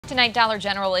Tonight, Dollar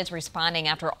General is responding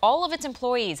after all of its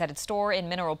employees at its store in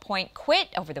Mineral Point quit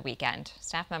over the weekend.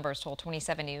 Staff members told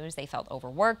 27 News they felt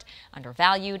overworked,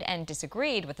 undervalued, and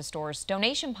disagreed with the store's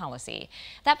donation policy.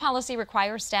 That policy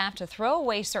requires staff to throw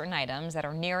away certain items that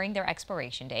are nearing their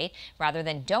expiration date rather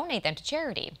than donate them to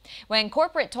charity. When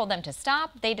corporate told them to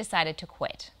stop, they decided to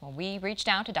quit. Well, we reached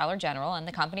out to Dollar General and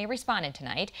the company responded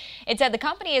tonight. It said the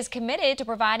company is committed to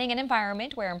providing an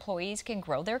environment where employees can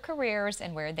grow their careers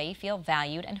and where they feel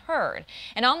valued and heard.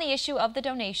 And on the issue of the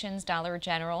donations, Dollar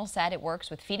General said it works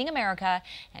with Feeding America,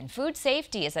 and food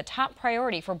safety is a top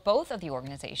priority for both of the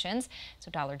organizations.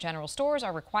 So Dollar General stores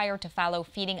are required to follow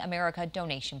Feeding America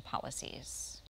donation policies.